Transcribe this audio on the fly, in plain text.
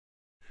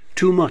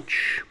Too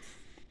much.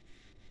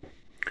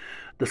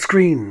 The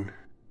screen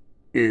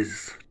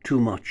is too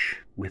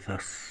much with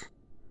us.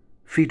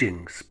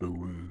 Feeding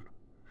spoon.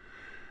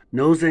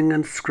 Nosing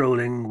and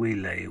scrolling we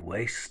lay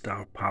waste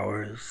our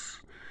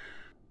powers.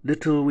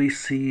 Little we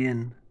see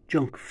in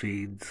junk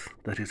feeds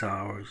that is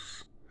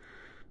ours.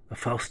 A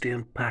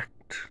Faustian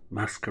pact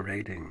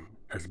masquerading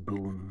as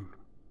boon.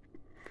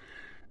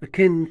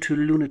 Akin to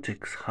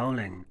lunatics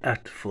howling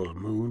at full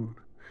moon.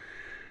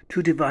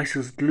 Two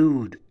devices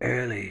glued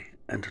early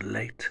and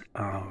late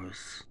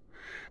hours.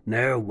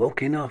 Ne'er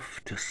woke enough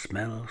to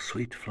smell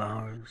sweet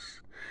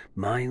flowers.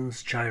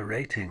 Minds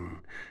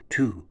gyrating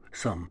to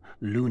some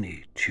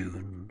loony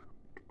tune.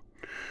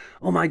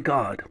 Oh my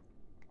God,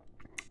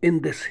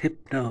 in this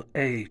hypno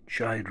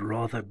age I'd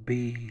rather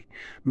be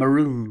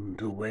marooned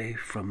away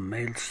from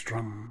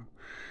maelstrom.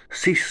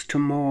 Cease to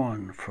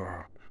mourn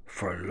for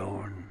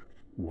forlorn,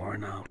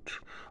 worn out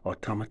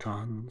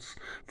automatons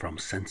from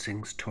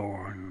sensings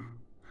torn.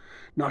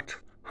 Not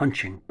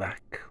hunching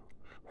back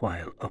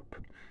while up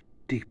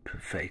deep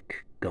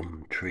fake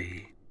gum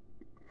tree.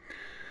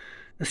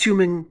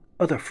 Assuming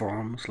other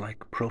forms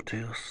like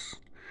Proteus,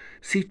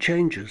 see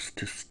changes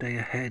to stay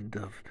ahead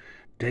of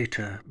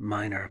data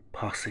miner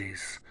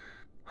posses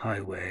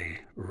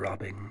highway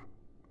robbing.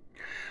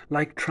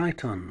 Like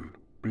Triton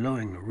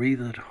blowing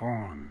wreathed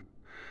horn,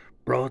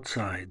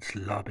 broadsides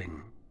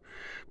lobbing,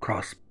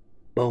 cross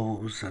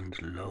bows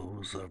and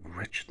lows of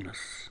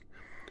richness,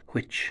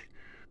 which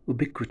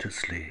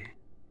ubiquitously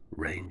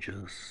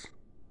ranges.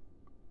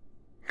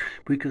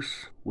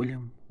 Pugus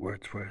William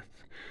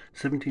Wordsworth,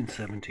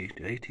 1770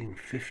 to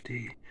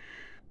 1850.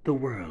 The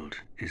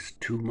world is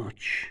too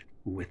much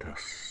with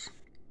us.